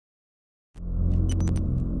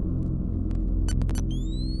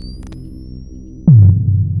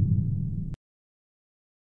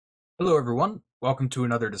Hello, everyone. Welcome to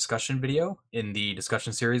another discussion video in the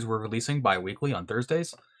discussion series we're releasing bi-weekly on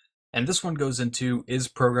Thursdays. And this one goes into, is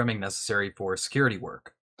programming necessary for security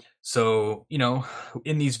work? So,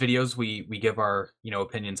 in these videos, we give our,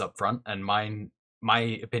 opinions up front, and my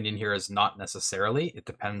opinion here is not necessarily. It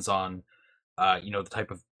depends on, the type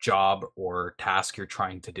of job or task you're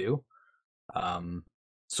trying to do. Um,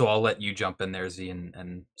 so I'll let you jump in there, Z,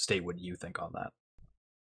 and state what you think on that.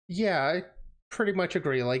 Yeah, I pretty much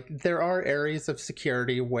agree. Like, there are areas of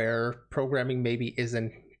security where programming maybe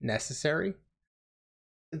isn't necessary.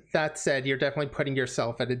 That said, you're definitely putting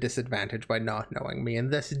yourself at a disadvantage by not knowing me. In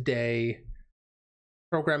this day,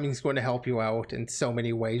 programming is going to help you out in so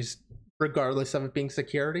many ways, regardless of it being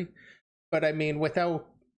security. But I mean, without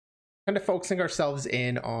kind of focusing ourselves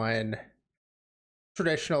in on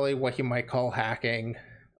traditionally what you might call hacking,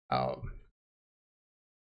 um,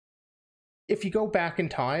 if you go back in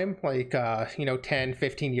time, like 10,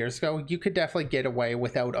 15 years ago, you could definitely get away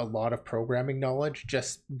without a lot of programming knowledge,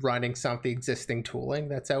 just running some of the existing tooling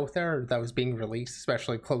that's out there that was being released,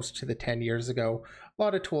 especially close to the 10 years ago. A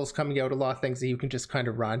lot of tools coming out, a lot of things that you can just kind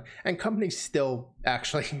of run, and companies still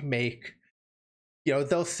actually make,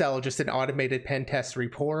 they'll sell just an automated pen test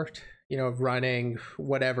report, running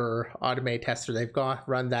whatever automated tester they've got,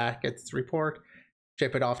 run that, gets the report,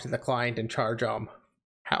 ship it off to the client, and charge them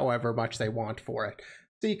however much they want for it.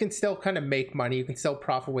 So you can still kind of make money, you can still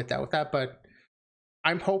profit without that, but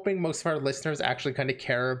I'm hoping most of our listeners actually kind of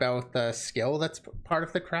care about the skill that's part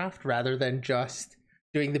of the craft rather than just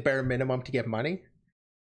doing the bare minimum to get money.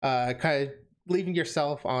 Kind of leaving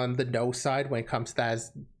yourself on the no side when it comes to that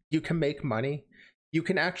is you can make money. You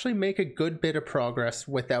can actually make a good bit of progress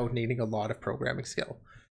without needing a lot of programming skill.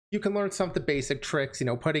 You can learn some of the basic tricks,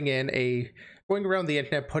 going around the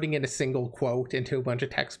internet, putting in a single quote into a bunch of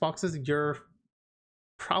text boxes. You're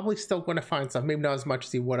probably still going to find something, maybe not as much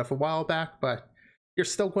as you would have a while back, but you're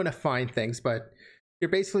still going to find things. But you're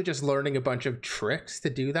basically just learning a bunch of tricks to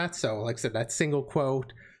do that. So, like I said, that single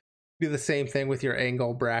quote, do the same thing with your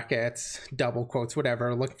angle brackets, double quotes,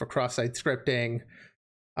 whatever, looking for cross-site scripting,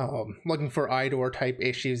 looking for IDOR type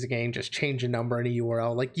issues again, just change a number in a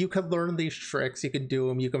URL. Like, you can learn these tricks, you can do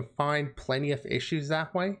them, you can find plenty of issues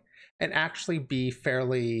that way and actually be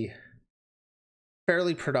fairly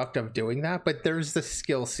productive doing that. But there's the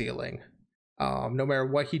skill ceiling. No matter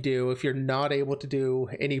what you do, if you're not able to do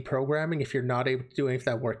any programming, if you're not able to do any of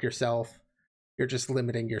that work yourself, you're just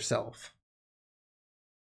limiting yourself.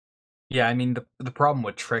 Yeah, I mean, the problem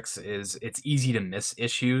with tricks is it's easy to miss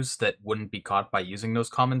issues that wouldn't be caught by using those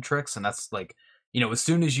common tricks, and that's like, as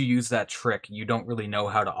soon as you use that trick, you don't really know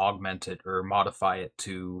how to augment it or modify it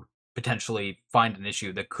to potentially find an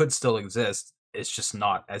issue that could still exist. It's just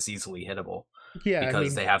not as easily hittable Yeah, I because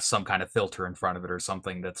mean, they have some kind of filter in front of it or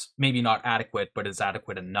something that's maybe not adequate, but is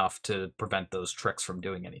adequate enough to prevent those tricks from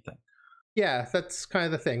doing anything. yeah, that's kind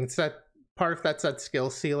of the thing. It's that part of that's that skill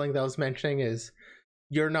ceiling that I was mentioning is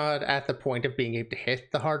you're not at the point of being able to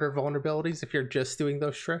hit the harder vulnerabilities if you're just doing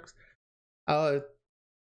those tricks. Uh,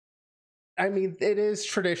 I mean, it is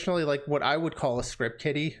traditionally like what I would call a script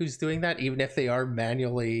kiddie who's doing that, even if they are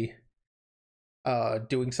manually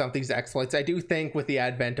doing some of these exploits. I do think with the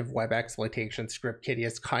advent of web exploitation, script kiddie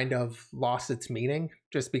has kind of lost its meaning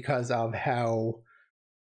just because of how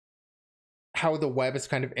the web has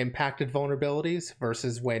kind of impacted vulnerabilities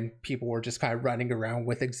versus when people were just kind of running around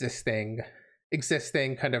with existing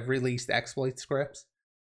kind of released exploit scripts.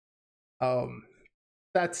 Um,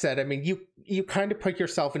 that said, I mean, you kind of put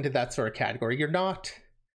yourself into that sort of category. You're not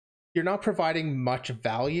providing much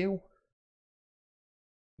value.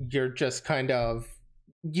 You're just kind of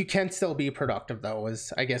you can still be productive though,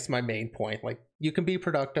 is I guess my main point. Like, you can be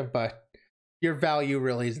productive, but your value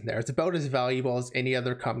really isn't there. It's about as valuable as any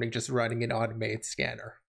other company just running an automated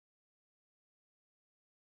scanner.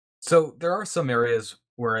 So there are some areas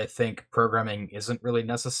where I think programming isn't really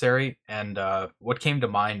necessary, and what came to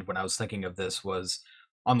mind when I was thinking of this was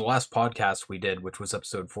on the last podcast we did, which was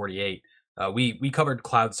episode 48. We covered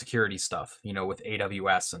cloud security stuff, with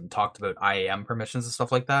AWS and talked about IAM permissions and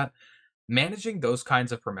stuff like that. Managing those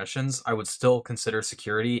kinds of permissions, I would still consider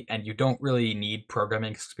security, and you don't really need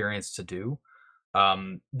programming experience to do.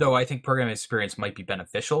 Though I think programming experience might be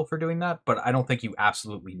beneficial for doing that, but I don't think you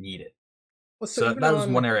absolutely need it. Well, so So that was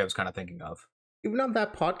one area I was kind of thinking of. even on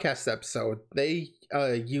that podcast episode, they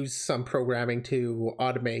use some programming to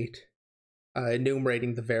automate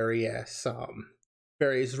enumerating the various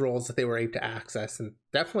roles that they were able to access, and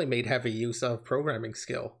definitely made heavy use of programming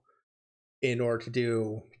skill in order to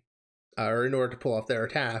do or in order to pull off their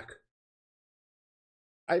attack.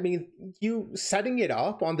 I mean, you setting it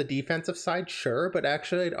up on the defensive side, sure, but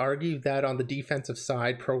actually, I'd argue that on the defensive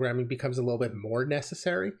side, programming becomes a little bit more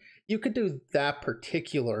necessary. You could do that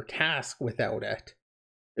particular task without it,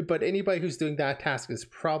 but anybody who's doing that task is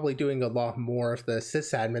probably doing a lot more of the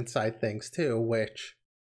sysadmin side things too, which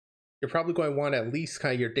you're probably going to want at least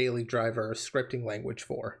kind of your daily driver scripting language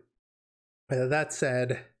for. That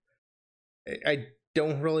said, I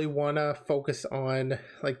don't really want to focus on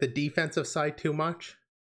like the defensive side too much,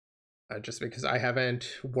 just because I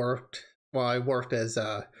haven't worked. Well, I worked as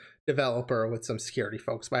a developer with some security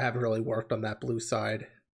folks, but I haven't really worked on that blue side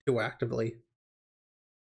too actively.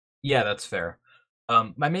 Yeah, that's fair.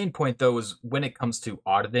 My main point though is when it comes to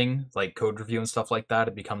auditing, like code review and stuff like that,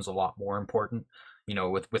 it becomes a lot more important.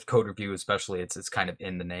 With code review especially, it's kind of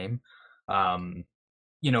in the name. Um,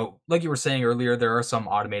 like you were saying earlier, there are some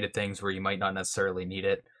automated things where you might not necessarily need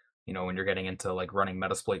it. When you're getting into like running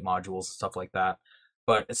Metasploit modules and stuff like that.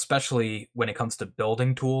 But especially when it comes to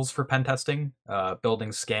building tools for pen testing,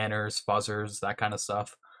 building scanners, fuzzers, that kind of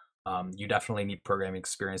stuff, you definitely need programming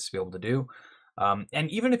experience to be able to do. And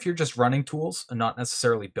even if you're just running tools and not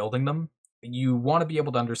necessarily building them, you want to be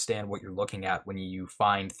able to understand what you're looking at when you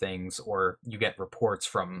find things or you get reports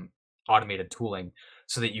from automated tooling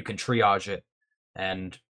so that you can triage it.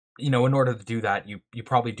 And, in order to do that, you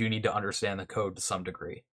probably do need to understand the code to some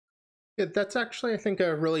degree. Yeah, that's actually, I think,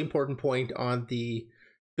 a really important point on the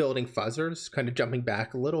building fuzzers, kind of jumping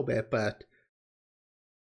back a little bit, but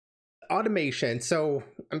automation. So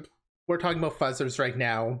we're talking about fuzzers right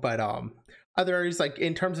now, but other areas like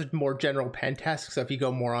in terms of more general pen tasks, so if you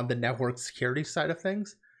go more on the network security side of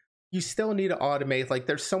things, you still need to automate. Like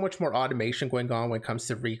there's so much more automation going on when it comes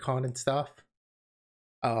to recon and stuff.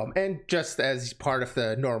 And just as part of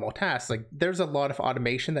the normal task, like there's a lot of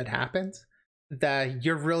automation that happens that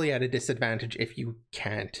you're really at a disadvantage if you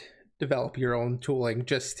can't develop your own tooling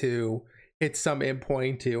just to hit some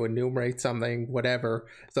endpoint to enumerate something, whatever.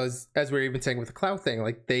 So as we were even saying with the cloud thing,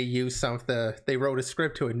 like they wrote a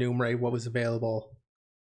script to enumerate what was available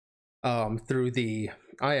through the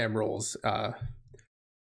IAM rules.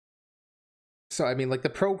 So I mean, like the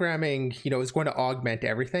programming, is going to augment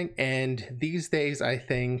everything. And these days, I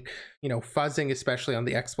think, fuzzing, especially on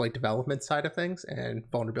the exploit development side of things and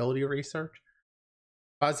vulnerability research,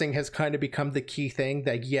 fuzzing has kind of become the key thing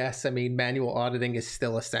that, yes, I mean, manual auditing is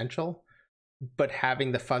still essential, but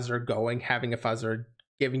having the fuzzer going, having a fuzzer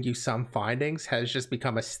giving you some findings has just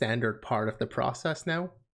become a standard part of the process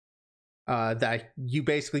now. That you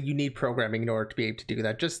need programming in order to be able to do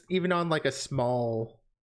that. Just even on like a small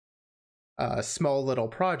little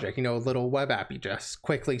project, a little web app, you just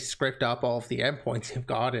quickly script up all of the endpoints you've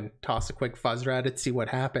got and toss a quick fuzzer at it, see what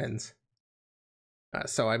happens.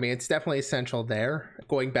 So I mean, it's definitely essential there.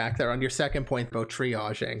 Going back there on your second point about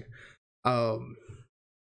triaging,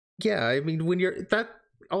 yeah, I mean, when you're that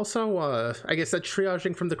also, I guess that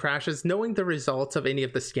triaging from the crashes, knowing the results of any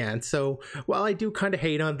of the scans. So while I do kind of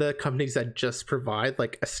hate on the companies that just provide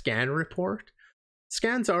like a scan report,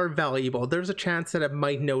 scans are valuable. There's a chance that it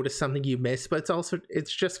might notice something you missed, but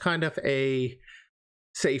it's just kind of a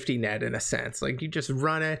safety net in a sense. Like you just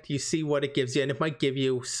run it, you see what it gives you, and it might give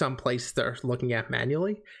you some place they're looking at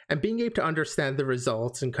manually. And being able to understand the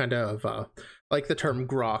results and kind of like the term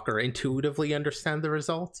grok, or intuitively understand the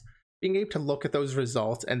results, being able to look at those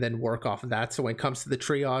results and then work off of that. So when it comes to the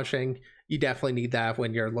triaging, you definitely need that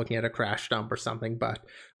when you're looking at a crash dump or something. But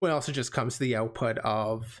when it also just comes to the output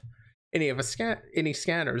of any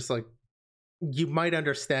scanners, like you might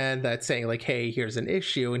understand that saying like, hey, here's an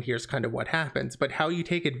issue and here's kind of what happens, but how you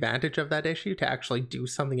take advantage of that issue to actually do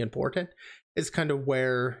something important is kind of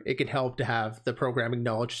where it can help to have the programming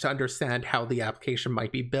knowledge to understand how the application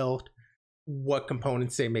might be built, what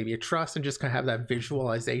components they maybe a trust, and just kind of have that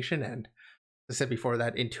visualization and, as I said before,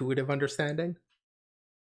 that intuitive understanding.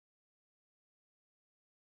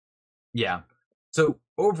 Yeah. So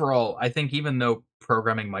overall, I think even though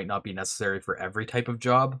programming might not be necessary for every type of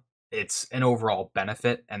job, it's an overall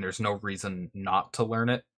benefit, and there's no reason not to learn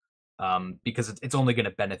it, because it's only going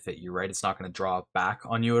to benefit you, right? It's not going to draw back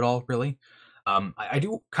on you at all, really. I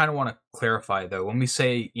do kind of want to clarify though, when we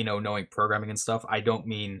say knowing programming and stuff, I don't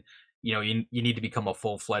mean you need to become a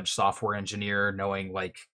full-fledged software engineer, knowing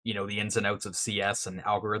like the ins and outs of CS and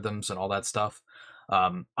algorithms and all that stuff.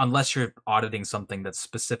 Unless you're auditing something that's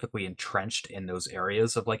specifically entrenched in those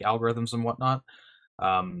areas of like algorithms and whatnot.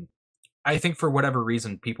 Um, I think for whatever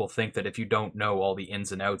reason, people think that if you don't know all the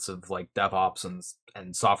ins and outs of like DevOps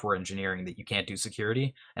and software engineering, that you can't do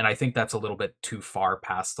security. And I think that's a little bit too far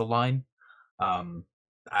past the line. Um,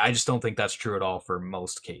 I just don't think that's true at all for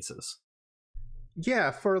most cases.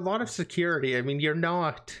 Yeah, for a lot of security, I mean, you're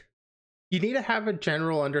not. You need to have a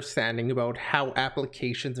general understanding about how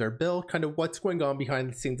applications are built, kind of what's going on behind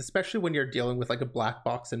the scenes, especially when you're dealing with like a black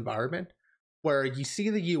box environment where you see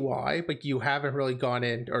the UI, but you haven't really gone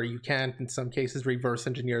in, or you can't in some cases reverse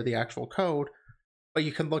engineer the actual code. But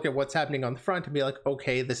you can look at what's happening on the front and be like,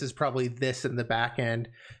 okay, this is probably this in the back end,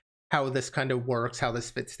 how this kind of works, how this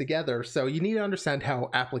fits together. So you need to understand how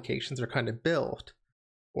applications are kind of built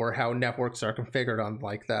or how networks are configured on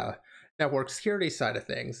like the network security side of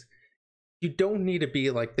things. You don't need to be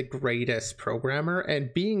like the greatest programmer,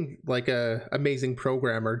 and being like a amazing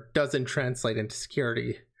programmer doesn't translate into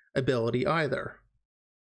security ability either.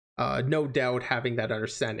 No doubt having that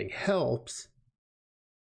understanding helps,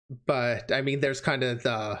 but I mean there's kind of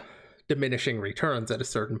the diminishing returns at a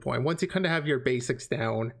certain point. Once you kind of have your basics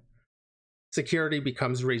down, security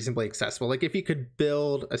becomes reasonably accessible. Like if you could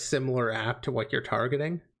build a similar app to what you're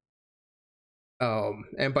targeting,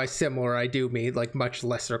 and by similar I do mean like much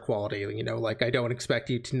lesser quality. You know, like I don't expect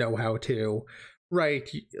you to know how to write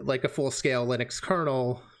like a full scale Linux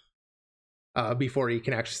kernel before you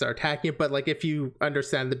can actually start attacking it. But like if you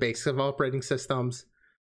understand the basics of operating systems,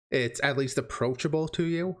 it's at least approachable to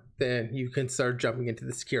you, then you can start jumping into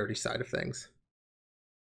the security side of things.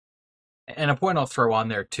 And a point I'll throw on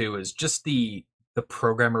there too is just the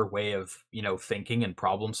programmer way of, thinking and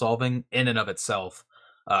problem solving in and of itself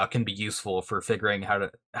can be useful for figuring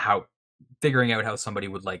out how somebody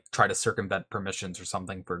would like try to circumvent permissions or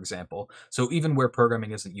something, for example. So even where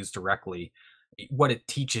programming isn't used directly, what it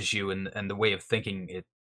teaches you and the way of thinking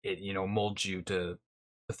it molds you to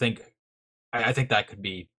think. I think that could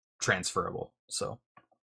be transferable. So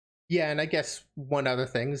Yeah, and I guess one other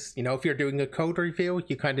things, if you're doing a code review,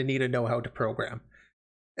 you kind of need to know how to program.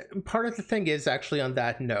 Part of the thing is actually on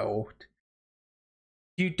that note,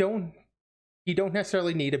 you don't you don't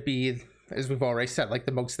necessarily need to be, as we've already said, like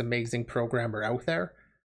the most amazing programmer out there.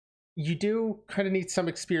 You do kind of need some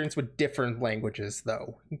experience with different languages,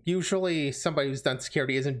 though. Usually, somebody who's done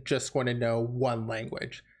security isn't just going to know one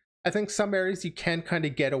language. I think some areas you can kind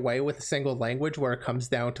of get away with a single language where it comes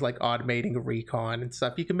down to like automating recon and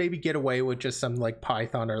stuff. You can maybe get away with just some like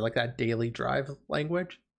Python or like that daily drive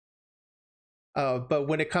language. But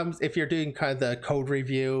when it comes, if you're doing kind of the code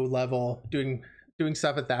review level, doing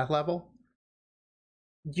stuff at that level,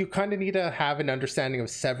 you kind of need to have an understanding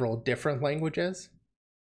of several different languages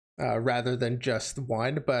rather than just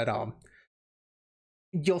one. But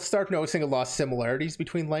you'll start noticing a lot of similarities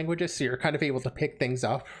between languages, so you're kind of able to pick things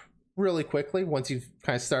up really quickly once you've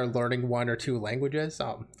kind of started learning one or two languages.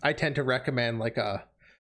 I tend to recommend like a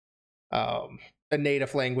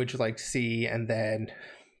native language like C, and then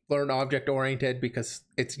learn object oriented because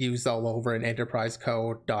it's used all over in enterprise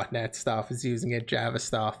code. .NET stuff is using it, Java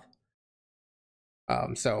stuff.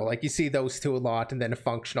 So like you see those two a lot, and then a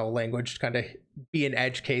functional language to kind of be an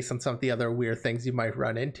edge case on some of the other weird things you might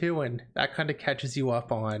run into, and that kind of catches you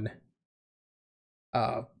up on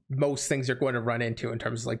most things you're going to run into in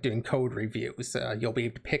terms of like doing code reviews. You'll be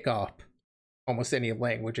able to pick up almost any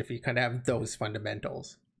language if you kind of have those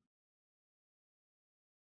fundamentals.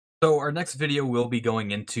 So our next video will be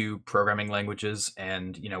going into programming languages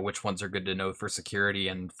and which ones are good to know for security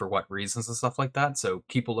and for what reasons and stuff like that. So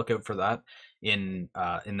keep a lookout for that in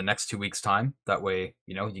the next 2 weeks time. That way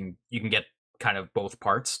you can get kind of both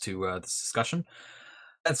parts to this discussion.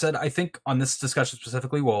 That said, I think on this discussion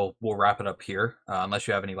specifically, we'll wrap it up here. Unless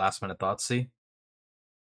you have any last minute thoughts, see.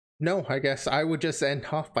 No, I guess I would just end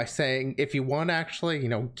off by saying if you want to actually,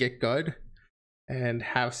 get good and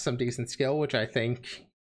have some decent skill, which I think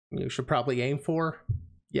you should probably aim for,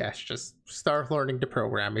 yes, just start learning to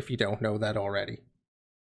program if you don't know that already.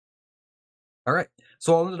 All right.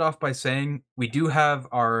 So I'll end it off by saying we do have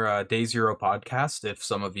our Day Zero podcast. If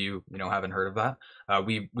some of you haven't heard of that,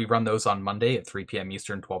 we run those on Monday at 3 p.m.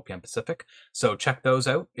 Eastern, 12 p.m. Pacific. So check those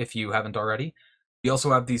out if you haven't already. We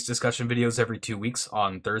also have these discussion videos every 2 weeks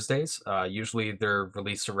on Thursdays. Usually they're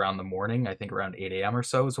released around the morning. I think around 8 a.m. or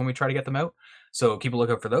so is when we try to get them out. So keep a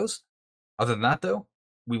lookout for those. Other than that, though,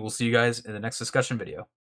 we will see you guys in the next discussion video.